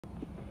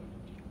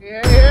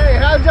Hey,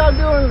 how's y'all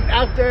doing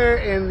out there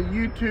in the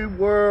YouTube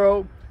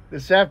world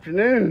this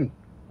afternoon?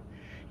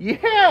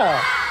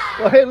 Yeah.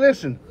 Well, hey,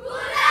 listen.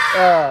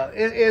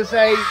 It is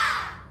a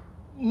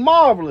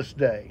marvelous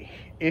day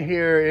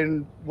here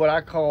in what I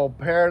call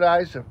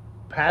paradise of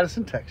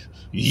Patterson,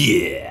 Texas.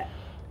 Yeah.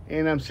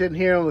 And I'm sitting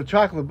here on the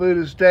Chocolate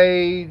Buddha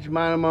stage,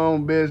 minding my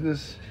own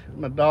business,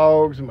 my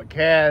dogs and my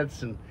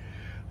cats, and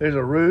there's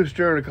a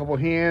rooster and a couple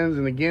hens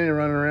and a guinea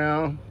running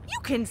around. You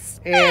can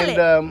smell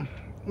it.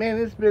 Man,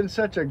 it's been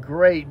such a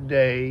great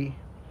day.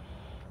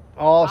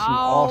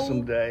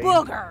 Awesome day.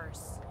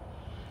 Boogers.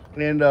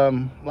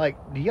 And like,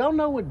 do y'all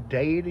know what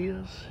day it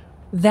is?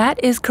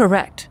 That is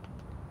correct.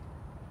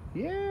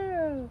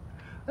 Yeah,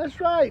 that's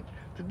right.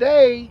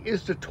 Today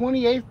is the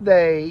 28th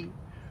day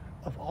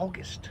of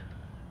August.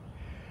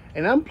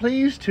 And I'm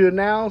pleased to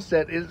announce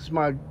that it's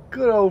my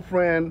good old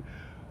friend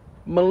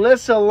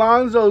Melissa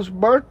Alonso's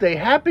birthday.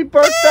 Happy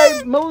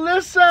birthday,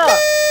 Melissa!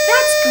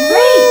 That's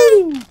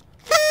great!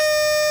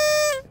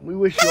 We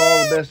wish you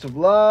all the best of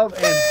love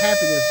and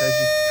happiness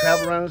as you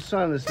travel around the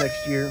sun this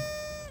next year.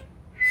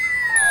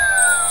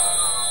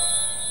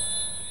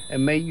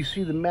 And may you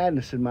see the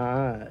madness in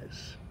my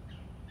eyes.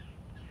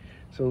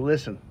 So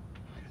listen,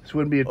 this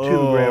wouldn't be a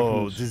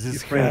TubaGram from your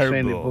friend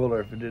Sandy Buller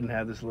if it didn't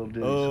have this little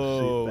ditty.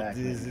 So sit back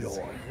and enjoy. This is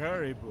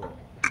horrible.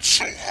 It's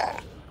so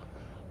hot.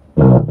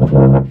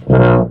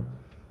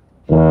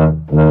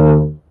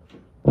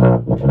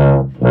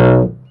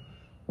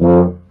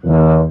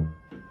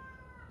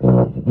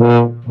 You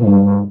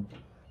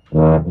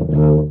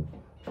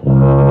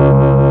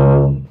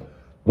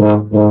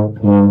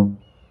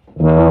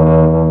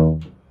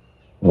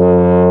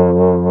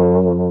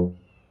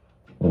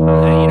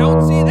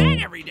don't see that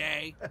every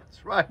day.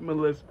 That's right,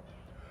 Melissa.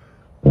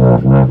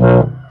 What's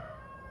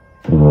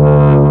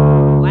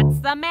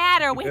the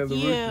matter with And the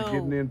rooster's you?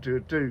 getting into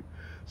it too.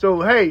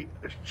 So hey,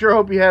 sure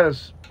hope you had an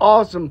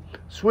awesome,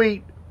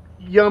 sweet,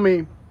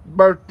 yummy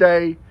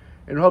birthday,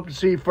 and hope to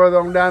see you further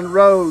on down the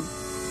road.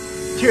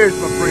 Cheers,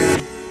 my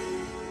friend.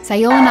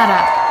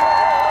 Sayonara.